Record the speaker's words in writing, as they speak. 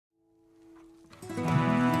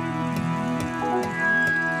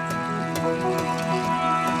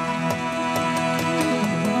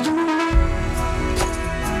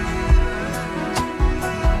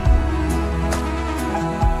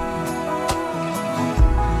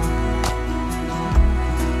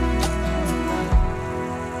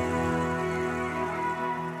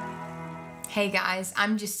Hey guys,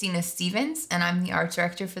 I'm Justina Stevens and I'm the art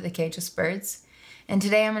director for the Cageless Birds. And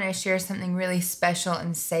today I'm going to share something really special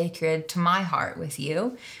and sacred to my heart with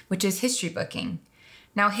you, which is history booking.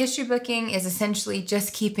 Now, history booking is essentially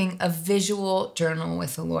just keeping a visual journal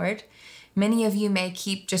with the Lord. Many of you may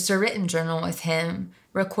keep just a written journal with Him,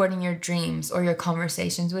 recording your dreams or your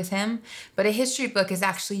conversations with Him. But a history book is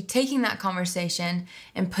actually taking that conversation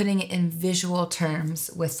and putting it in visual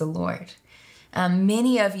terms with the Lord.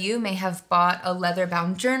 Many of you may have bought a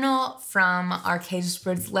leather-bound journal from our Cageless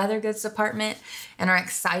Birds leather goods department and are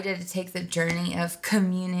excited to take the journey of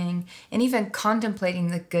communing and even contemplating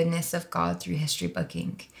the goodness of God through history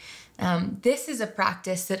booking. This is a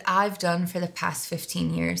practice that I've done for the past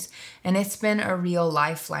 15 years, and it's been a real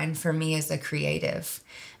lifeline for me as a creative.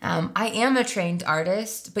 I am a trained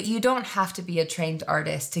artist, but you don't have to be a trained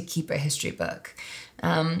artist to keep a history book.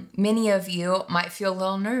 Many of you might feel a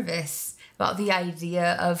little nervous about the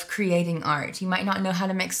idea of creating art. You might not know how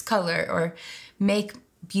to mix color or make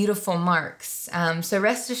beautiful marks. So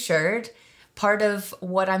rest assured, part of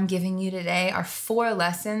what I'm giving you today are 4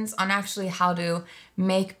 lessons on actually how to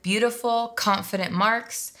make beautiful, confident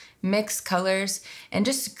marks, mix colors, and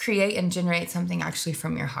just create and generate something actually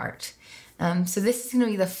from your heart. So this is going to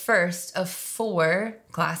be the first of 4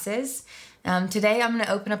 classes. Today I'm going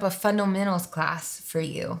to open up a fundamentals class for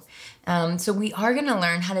you. So we are going to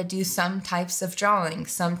learn how to do some types of drawing,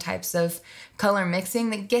 some types of color mixing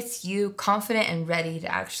that gets you confident and ready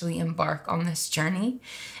to actually embark on this journey.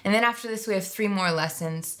 And then after this, we have 3 more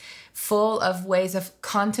lessons full of ways of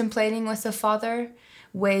contemplating with the Father,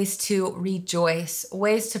 ways to rejoice,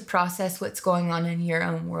 ways to process what's going on in your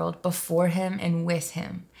own world before Him and with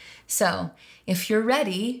Him. So if you're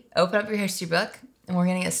ready, open up your history book and we're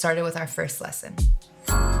going to get started with our first lesson.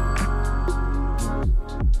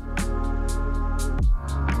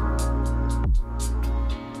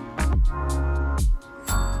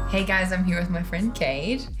 Hey guys, I'm here with my friend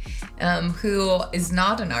Cade, who is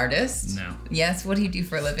not an artist. No. Yes, what do you do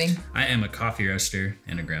for a living? I am a coffee roaster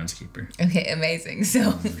and a groundskeeper. Okay, amazing.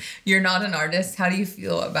 So you're not an artist. How do you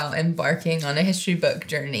feel about embarking on a history book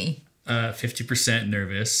journey? 50%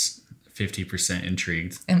 nervous, 50%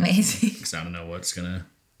 intrigued. Amazing. Because I don't know what's going to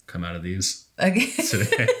come out of these Okay.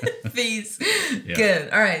 today. These. Yeah. Good.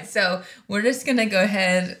 All right. So we're just going to go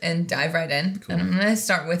ahead and dive right in. Cool. And I'm going to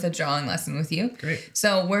start with a drawing lesson with you. Great.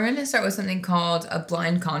 So we're going to start with something called a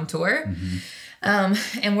blind contour.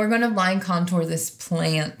 Mm-hmm. And we're going to blind contour this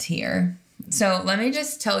plant here. So let me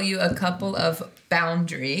just tell you a couple of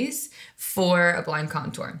boundaries for a blind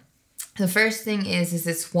contour. The first thing is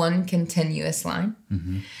it's one continuous line.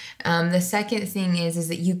 Mm-hmm. The second thing is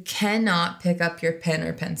that you cannot pick up your pen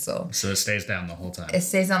or pencil. So it stays down the whole time. It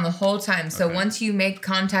stays on the whole time. So Okay. once you make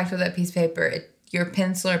contact with that piece of paper, your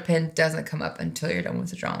pencil or pen doesn't come up until you're done with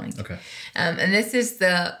the drawing. Okay. And this is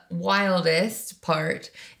the wildest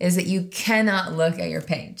part, is that you cannot look at your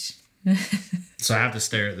page. So I have to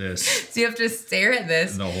stare at this So you have to stare at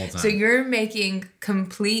this the whole time. So you're making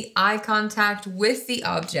complete eye contact with the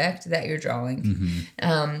object that you're drawing.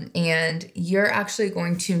 Mm-hmm. And you're actually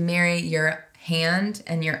going to marry your hand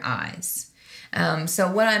and your eyes.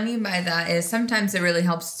 So what I mean by that is sometimes it really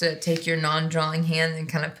helps to take your non-drawing hand and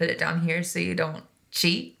kind of put it down here so you don't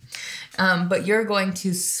cheat. But you're going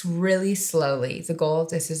to really slowly, the goal of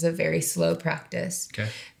this is a very slow practice. Okay.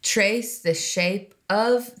 Trace the shape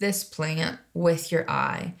of this plant with your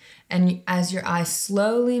eye. And as your eye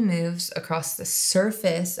slowly moves across the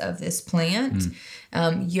surface of this plant,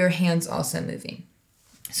 your hand's also moving.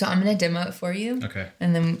 So I'm going to demo it for you. Okay.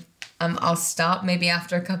 And then I'll stop maybe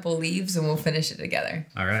after a couple leaves and we'll finish it together.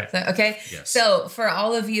 All right. So, okay? Yes. So for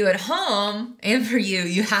all of you at home and for you,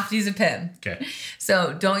 you have to use a pen. Okay.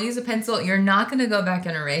 So don't use a pencil. You're not going to go back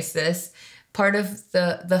and erase this. Part of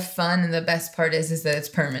the fun and the best part is that it's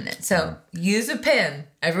permanent. So use a pen.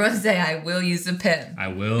 Everyone say, I will use a pen. I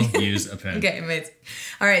will use a pen. Okay, amazing.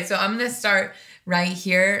 All right, so I'm going to start right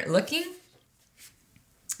here looking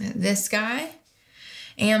at this guy.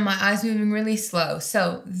 And my eyes moving really slow.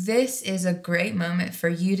 So this is a great moment for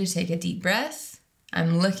you to take a deep breath.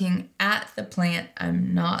 I'm looking at the plant.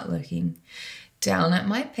 I'm not looking down at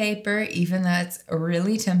my paper, even though it's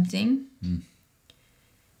really tempting.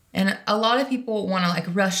 And a lot of people want to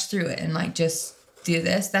like rush through it and like just do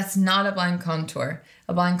this. That's not a blind contour.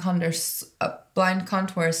 A blind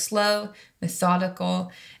contour is slow,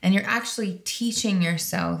 methodical, and you're actually teaching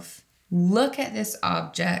yourself, look at this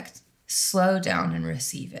object, slow down and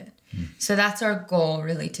receive it. So that's our goal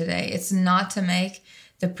really today. It's not to make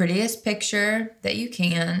the prettiest picture that you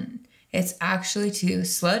can. It's actually to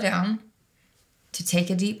slow down, to take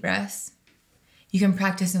a deep breath. You can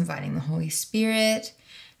practice inviting the Holy Spirit.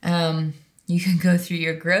 You You can go through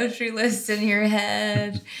your grocery list in your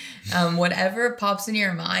head. Whatever pops in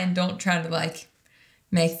your mind, don't try to like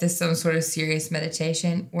make this some sort of serious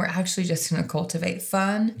meditation. We're actually just going to cultivate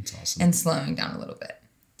fun. That's awesome. And slowing down a little bit.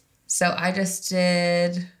 So I just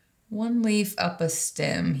did one leaf up a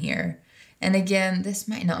stem here. And again, this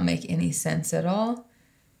might not make any sense at all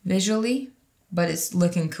visually, but it's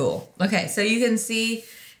looking cool. Okay, so you can see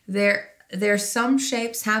there's some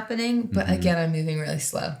shapes happening, but again, I'm moving really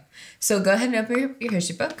slow. So go ahead and open your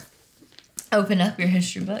history book. Open up your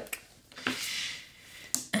history book.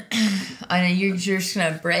 I know you're just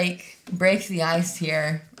gonna break the ice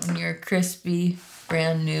here on your crispy,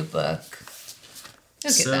 brand new book.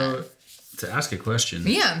 Look at that. To ask a question.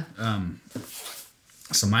 Yeah.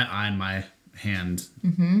 So my eye and my hand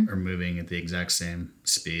are moving at the exact same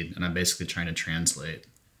speed, and I'm basically trying to translate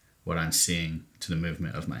what I'm seeing to the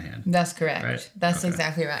movement of my hand. That's correct. Right? That's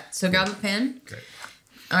exactly right. So grab a pen. Great.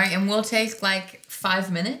 All right, and we'll take like 5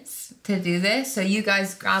 minutes to do this. So you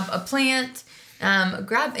guys grab a plant,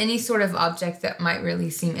 grab any sort of object that might really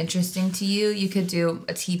seem interesting to you. You could do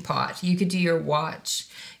a teapot. You could do your watch.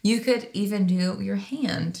 You could even do your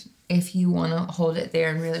hand if you want to hold it there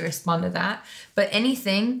and really respond to that. But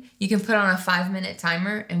anything, you can put on a 5-minute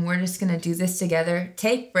timer, and we're just going to do this together.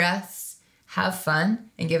 Take breaths, have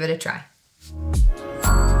fun, and give it a try.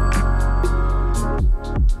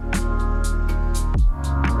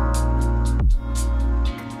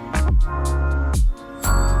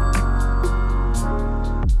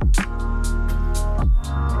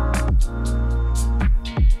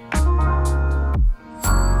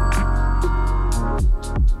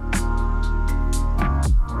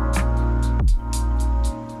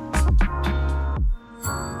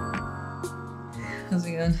 How's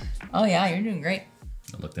it going? Oh yeah, you're doing great.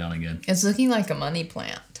 I'll look down again. It's looking like a money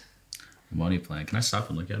plant. Money plant. Can I stop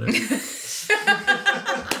and look at it?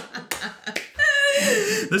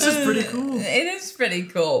 This is pretty cool. It is pretty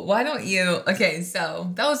cool. Why don't you, okay,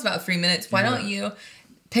 so that was about 3 minutes. Why don't you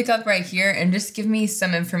pick up right here and just give me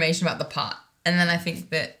some information about the pot? And then I think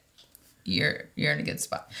that you're in a good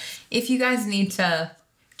spot. If you guys need to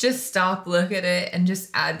just stop, look at it, and just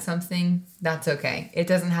add something, that's okay. It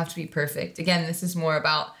doesn't have to be perfect. Again, this is more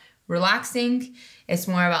about relaxing. It's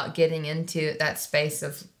more about getting into that space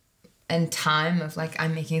of and time of like,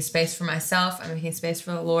 I'm making space for myself. I'm making space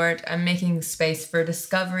for the Lord. I'm making space for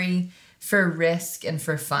discovery, for risk, and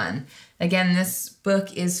for fun. Again, this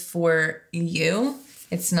book is for you.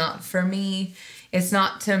 It's not for me. It's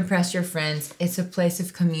not to impress your friends. It's a place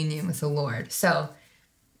of communion with the Lord. So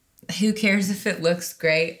who cares if it looks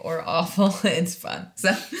great or awful? It's fun. So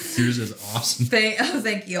Yours is awesome.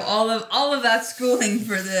 thank you. All of that schooling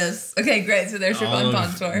for this. Okay, great. So there's your fun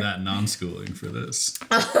contour. That non-schooling for this.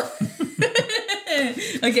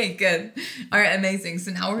 Okay, good. All right, amazing.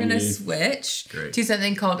 So now we're going to switch to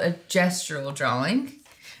something called a gestural drawing.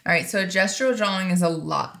 All right, so a gestural drawing is a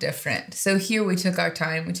lot different. So here we took our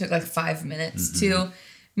time. We took like 5 minutes to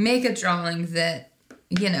make a drawing that,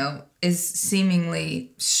 you know, is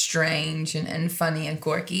seemingly strange and funny and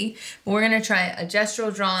quirky. But we're going to try a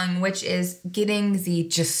gestural drawing, which is getting the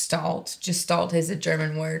gestalt. Gestalt is a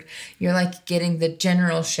German word. You're like getting the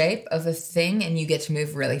general shape of a thing, and you get to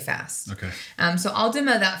move really fast. Okay. So I'll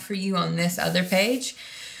demo that for you on this other page.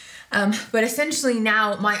 But essentially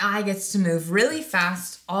now my eye gets to move really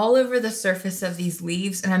fast all over the surface of these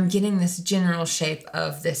leaves, and I'm getting this general shape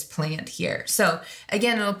of this plant here. So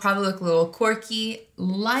again, it'll probably look a little quirky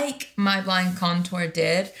like my blind contour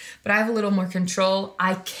did, but I have a little more control.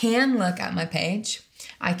 I can look at my page.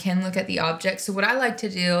 I can look at the object. So what I like to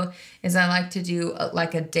do is I like to do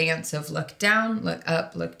like a dance of look down, look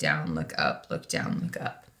up, look down, look up, look down, look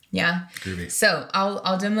up. Yeah. Groovy. So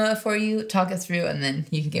I'll demo it for you, talk it through, and then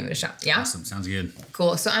you can give it a shot. Yeah. Awesome. Sounds good.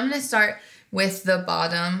 Cool. So I'm going to start with the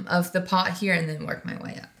bottom of the pot here and then work my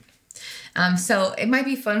way up. So it might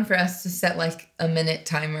be fun for us to set like a minute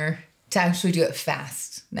timer to actually do it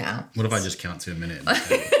fast now. What if I just count to a minute?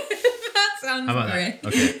 That sounds How about great. that?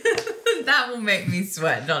 Okay. That will make me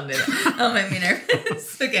sweat. Don't do that. That'll make me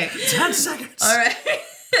nervous. Okay. 10 seconds. All right.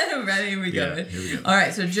 Ready? Here we go. Yeah, here we go. All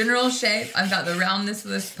right, so general shape. I've got the roundness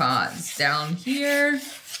of this pot. It's down here.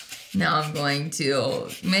 Now I'm going to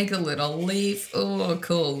make a little leaf. Oh,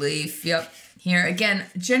 cool leaf. Yep. Here. Again,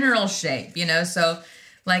 general shape, you know. So,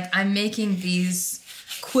 like, I'm making these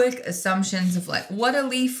quick assumptions of, like, what a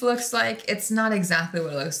leaf looks like. It's not exactly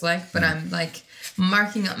what it looks like, but I'm, like,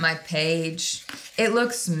 marking up my page. It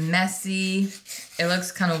looks messy. It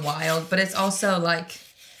looks kind of wild, but it's also, like,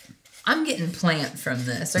 I'm getting plant from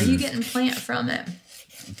this. Are you getting plant from it?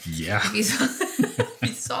 Yeah. You saw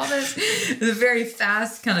this? It's a very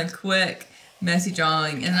fast, kind of quick messy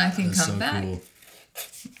drawing, and I can That's come so back. Cool.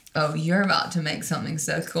 Oh, you're about to make something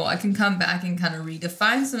so cool. I can come back and kind of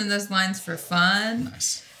redefine some of those lines for fun.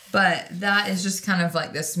 Nice. But that is just kind of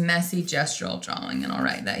like this messy gestural drawing, and I'll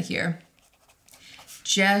write that here.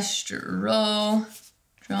 Gestural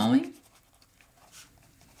drawing.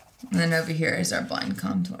 And then over here is our blind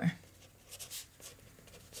contour.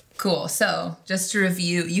 Cool. So just to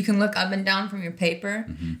review, you can look up and down from your paper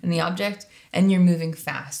and the object, and you're moving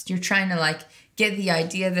fast. You're trying to like get the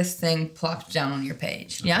idea of this thing plopped down on your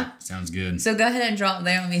page. Okay. Yeah? Sounds good. So go ahead and draw it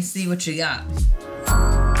there. Let me see what you got.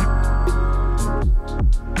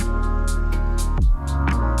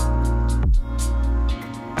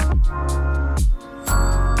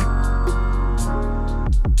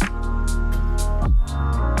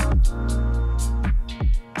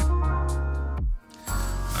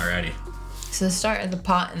 Alrighty. So start at the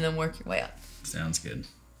pot and then work your way up. Sounds good.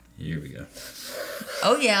 Here we go.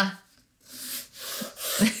 Oh, yeah.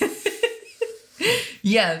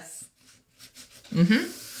 Yes. Mm-hmm.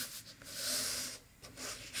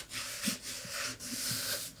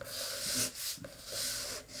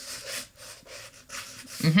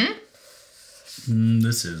 Mm-hmm.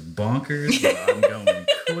 This is bonkers, but I'm going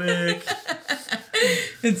quick.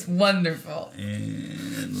 It's wonderful.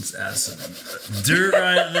 And let's add some dirt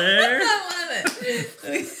right there. I love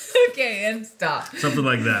it. Okay, and stop. Something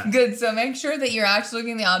like that. Good, so make sure that you're actually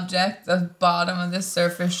looking at the object. The bottom of this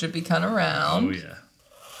surface should be kind of round. Oh, yeah.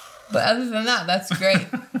 But other than that, that's great.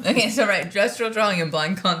 Okay, so right, gestural drawing and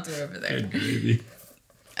blind contour over there. Good gravy.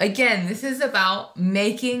 Again, this is about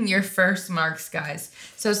making your first marks, guys.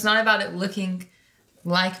 So it's not about it looking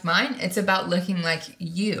like mine. It's about looking like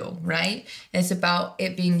you, right? It's about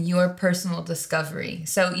it being your personal discovery.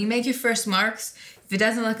 So you make your first marks. If it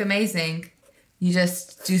doesn't look amazing, you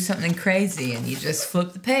just do something crazy and you just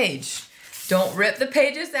flip the page. Don't rip the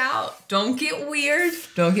pages out. Don't get weird.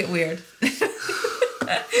 Don't get weird. All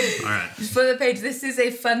right. Just flip the page. This is a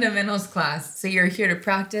fundamentals class. So you're here to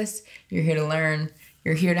practice. You're here to learn.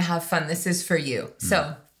 You're here to have fun. This is for you.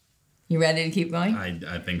 So, you ready to keep going?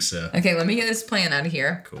 I think so. Okay, let me get this plan out of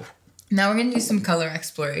here. Cool. Now we're going to do some color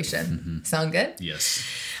exploration. Sound good? Yes.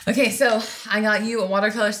 Okay, so I got you a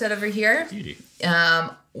watercolor set over here. Beauty.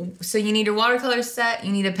 So you need a watercolor set.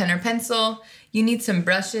 You need a pen or pencil. You need some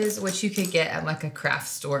brushes, which you could get at like a craft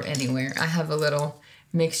store anywhere. I have a little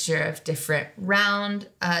mixture of different round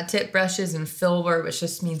tip brushes and filbert, which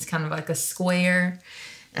just means kind of like a square.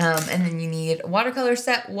 And then you need a watercolor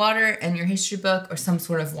set, water, and your history book or some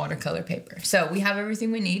sort of watercolor paper. So we have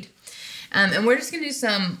everything we need. And we're just going to do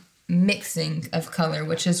some mixing of color,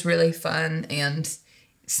 which is really fun and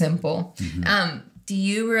simple. Do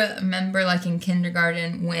you remember like in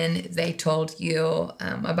kindergarten when they told you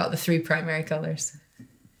about the 3 primary colors?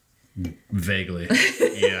 Vaguely.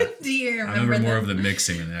 Yeah. Do you remember I remember more them? of the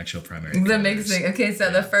mixing than the actual primary The colors. mixing. Okay, so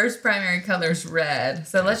the first primary color is red.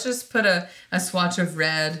 So let's just put a swatch of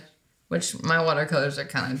red, which my watercolors are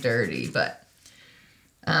kind of dirty, but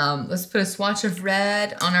let's put a swatch of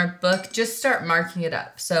red on our book. Just start marking it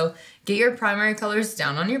up. So get your primary colors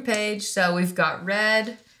down on your page. So we've got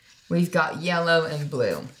red, we've got yellow, and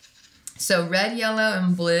blue. So red, yellow,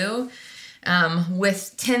 and blue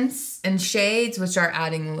with tints and shades, which are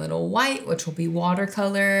adding a little white, which will be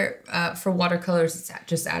watercolor. For watercolors, it's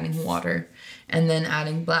just adding water and then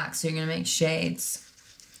adding black. So you're going to make shades.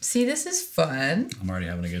 See, this is fun. I'm already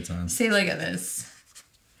having a good time. See, look at this.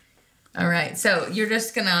 All right, so you're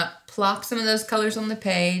just going to plop some of those colors on the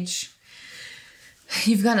page.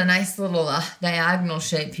 You've got a nice little diagonal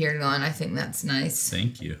shape here going. I think that's nice.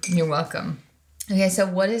 Thank you. You're welcome. Okay, so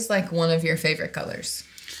what is like one of your favorite colors?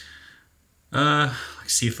 Like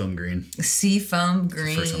seafoam green. Seafoam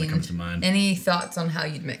green. First one that comes to mind. Any thoughts on how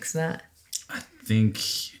you'd mix that? I think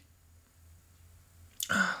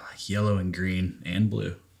like yellow and green and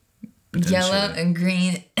blue. Yellow and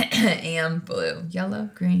green and blue. Yellow,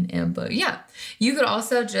 green, and blue. Yeah. You could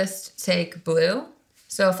also just take blue.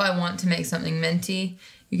 So if I want to make something minty,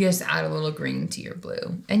 you can just add a little green to your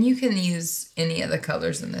blue. And you can use any of the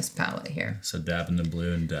colors in this palette here. So dab in the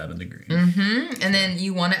blue and dab in the green. And then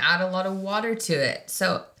you want to add a lot of water to it.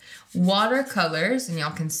 So watercolors, and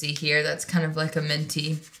y'all can see here, that's kind of like a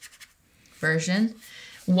minty version.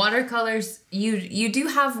 Watercolors, you do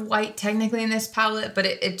have white technically in this palette, but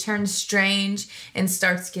it turns strange and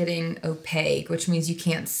starts getting opaque, which means you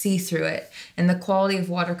can't see through it. And the quality of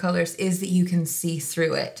watercolors is that you can see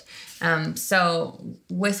through it. So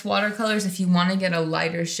with watercolors, if you want to get a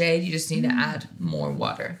lighter shade, you just need to add more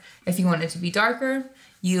water. If you want it to be darker,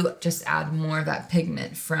 you just add more of that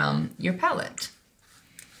pigment from your palette.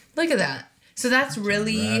 Look at that. So that's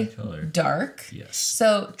really dark. Yes.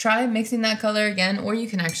 So try mixing that color again, or you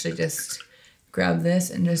can actually just grab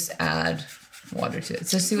this and just add water to it.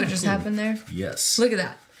 So see what just happened there? Yes. Look at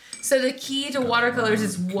that. So the key to watercolors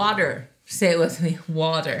is water. Say it with me,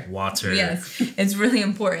 water. Water. Yes, it's really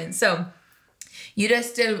important. So you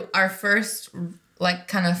just did our first like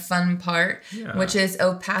kind of fun part, which is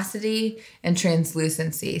opacity and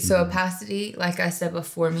translucency. So opacity, like I said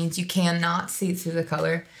before, means you cannot see through the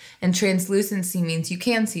color. And translucency means you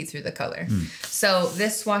can see through the color. So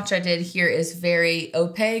this swatch I did here is very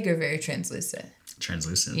opaque or very translucent.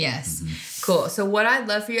 Translucent. Yes. Cool. So what I'd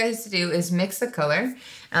love for you guys to do is mix a color.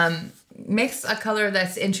 Mix a color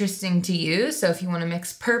that's interesting to you. So if you want to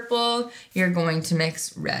mix purple, you're going to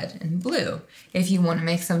mix red and blue. If you want to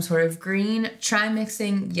make some sort of green, try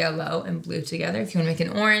mixing yellow and blue together. If you want to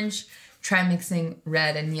make an orange, try mixing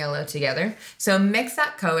red and yellow together. So mix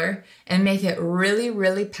that color and make it really,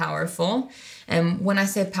 really powerful. And when I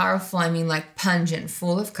say powerful, I mean like pungent,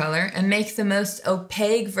 full of color, and make the most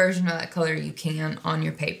opaque version of that color you can on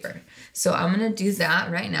your paper. So I'm going to do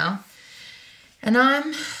that right now. And I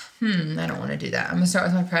don't want to do that. I'm going to start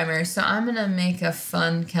with my primary. So I'm going to make a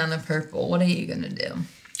fun kind of purple. What are you going to do?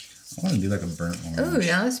 I want to do like a burnt orange. Oh,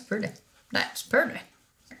 yeah, that's pretty. That's pretty.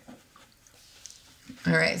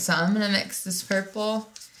 All right, so I'm going to mix this purple,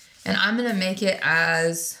 and I'm going to make it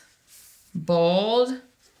as bold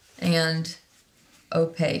and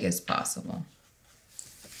opaque as possible.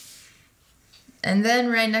 And then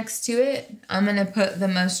right next to it, I'm going to put the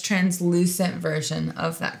most translucent version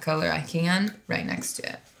of that color I can right next to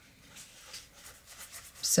it.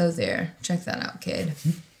 So there, check that out, kid.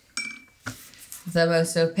 The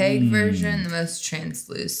most opaque version, the most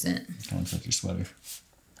translucent. I want to touch your sweater.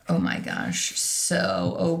 Oh my gosh,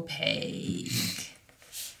 so opaque.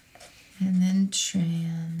 And then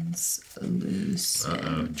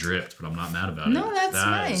translucent. Dripped, but I'm not mad about it. No, that's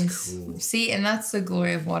nice. Is cool. See, and that's the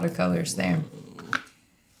glory of watercolors there.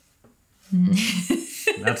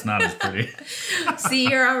 That's not as pretty. See,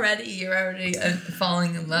 you're already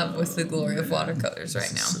falling in love with the glory of watercolors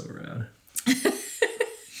right now. So rad.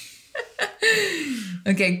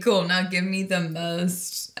 Okay, cool. Now give me the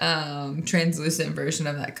most translucent version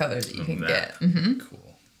of that color that you can get.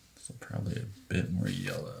 Cool. So probably a bit more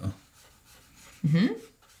yellow.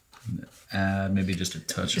 Add maybe just a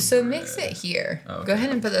touch of red. Mix it here. Oh, okay. Go ahead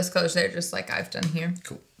and put those colors there just like I've done here.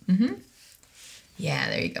 Cool. Yeah,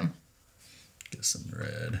 there you go. Get some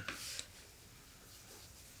red.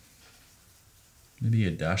 Maybe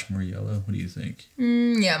a dash more yellow. What do you think?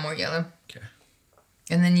 Yeah, more yellow. Okay.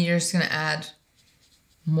 And then you're just going to add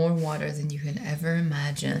more water than you can ever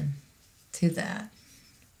imagine to that.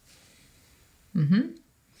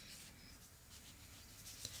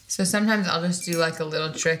 So sometimes I'll just do like a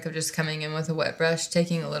little trick of just coming in with a wet brush,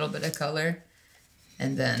 taking a little bit of color,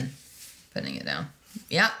 and then putting it down.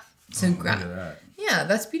 Yeah. So look at that. Yeah,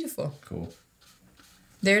 that's beautiful. Cool.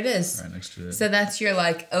 There it is. Right next to it. So that's your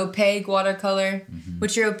like opaque watercolor,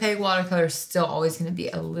 which your opaque watercolor is still always going to be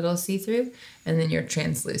a little see-through, and then your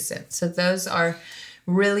translucent. So those are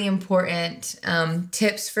really important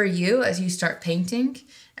tips for you as you start painting.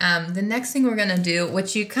 The next thing we're going to do,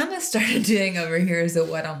 which you kind of started doing over here, is a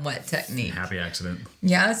wet on wet technique. Happy accident.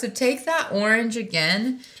 Yeah, so take that orange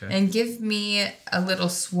again and give me a little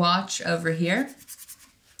swatch over here.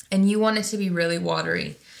 And you want it to be really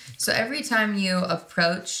watery. So every time you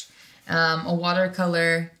approach a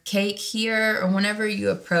watercolor cake here, or whenever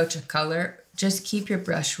you approach a color, just keep your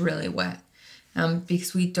brush really wet.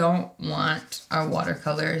 Because we don't want our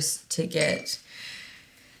watercolors to get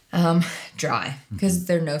dry, because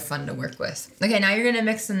they're no fun to work with. Okay, now you're gonna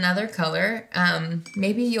mix another color.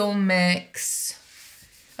 Maybe you'll mix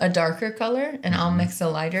a darker color and I'll mix a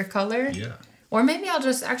lighter color. Yeah. Or maybe I'll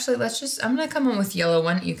just, I'm gonna come in with yellow.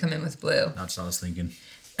 Why don't you come in with blue? That's what I was thinking.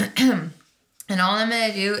 And all I'm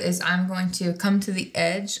gonna do is I'm going to come to the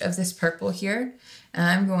edge of this purple here, and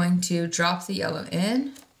I'm going to drop the yellow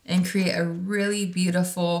in and create a really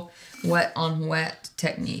beautiful wet on wet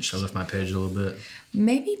technique. Should I lift my page a little bit?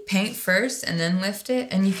 Maybe paint first and then lift it,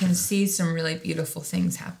 and you can see some really beautiful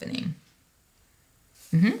things happening.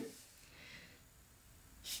 And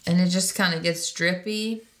it just kind of gets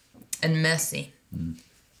drippy and messy.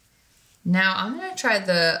 Now I'm going to try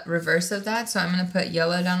the reverse of that. So I'm going to put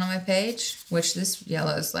yellow down on my page, which this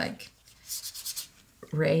yellow is like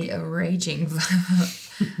a raging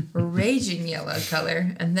yellow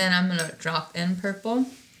color. And then I'm going to drop in purple.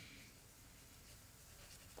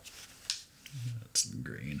 That's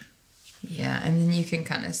green. Yeah, and then you can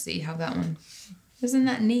kind of see how that one, isn't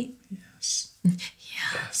that neat? Yes.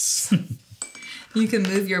 Yes. You can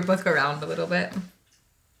move your book around a little bit.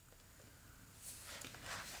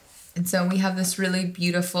 And so we have this really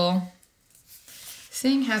beautiful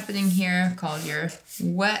thing happening here called your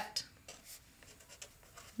wet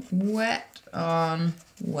on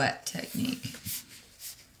wet technique.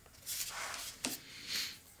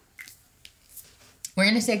 We're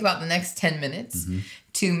going to take about the next 10 minutes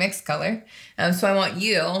to mix color. So I want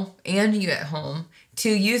you and you at home to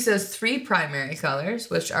use those 3 primary colors,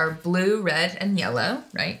 which are blue, red, and yellow,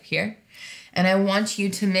 right here. And I want you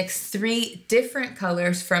to mix 3 different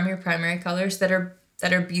colors from your primary colors that are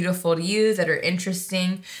beautiful to you, that are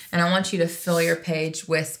interesting, and I want you to fill your page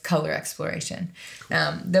with color exploration.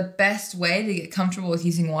 The best way to get comfortable with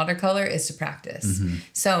using watercolor is to practice.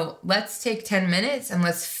 So let's take 10 minutes and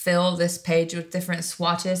let's fill this page with different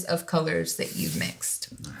swatches of colors that you've mixed.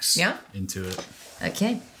 Nice. Yeah? Into it.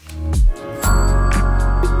 Okay.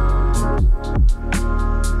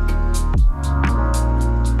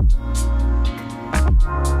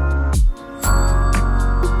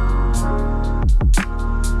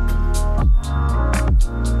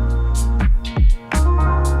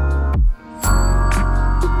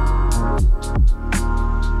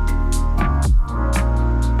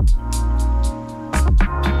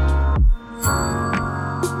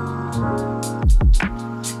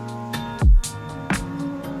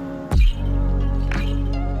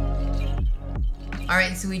 All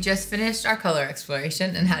right, so we just finished our color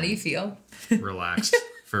exploration, and how do you feel? Relaxed,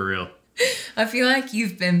 for real. I feel like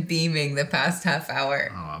you've been beaming the past half hour.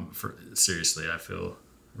 Oh, seriously, I feel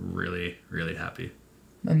really, really happy.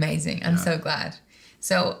 Amazing. I'm so glad.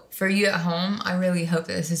 So for you at home, I really hope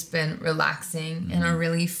that this has been relaxing and a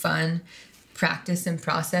really fun practice and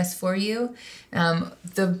process for you.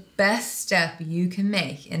 The best step you can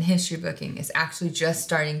make in history booking is actually just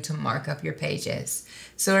starting to mark up your pages.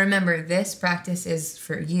 So remember, this practice is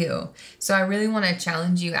for you. So I really want to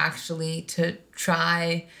challenge you actually to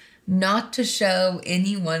try not to show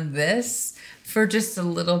anyone this for just a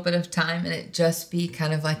little bit of time, and it just be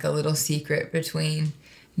kind of like a little secret between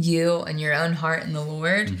you and your own heart and the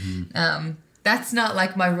Lord. That's not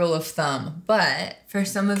like my rule of thumb, but for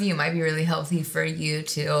some of you, it might be really healthy for you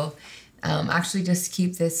to actually just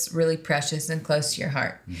keep this really precious and close to your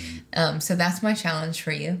heart. So that's my challenge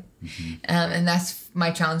for you. And that's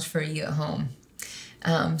my challenge for you at home.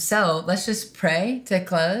 So let's just pray to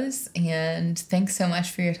close. And thanks so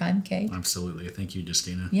much for your time, Kate. Absolutely. Thank you,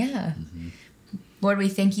 Justina. Yeah. Lord, we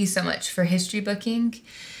thank you so much for history booking.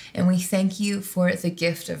 And we thank you for the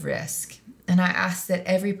gift of risk. And I ask that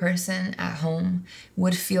every person at home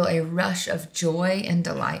would feel a rush of joy and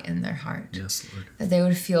delight in their heart. Yes, Lord. That they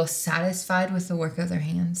would feel satisfied with the work of their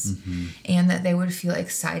hands. And that they would feel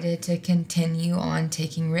excited to continue on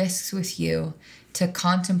taking risks with you, to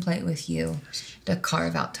contemplate with you, to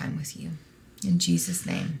carve out time with you. In Jesus'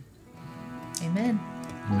 name, amen.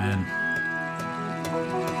 Amen.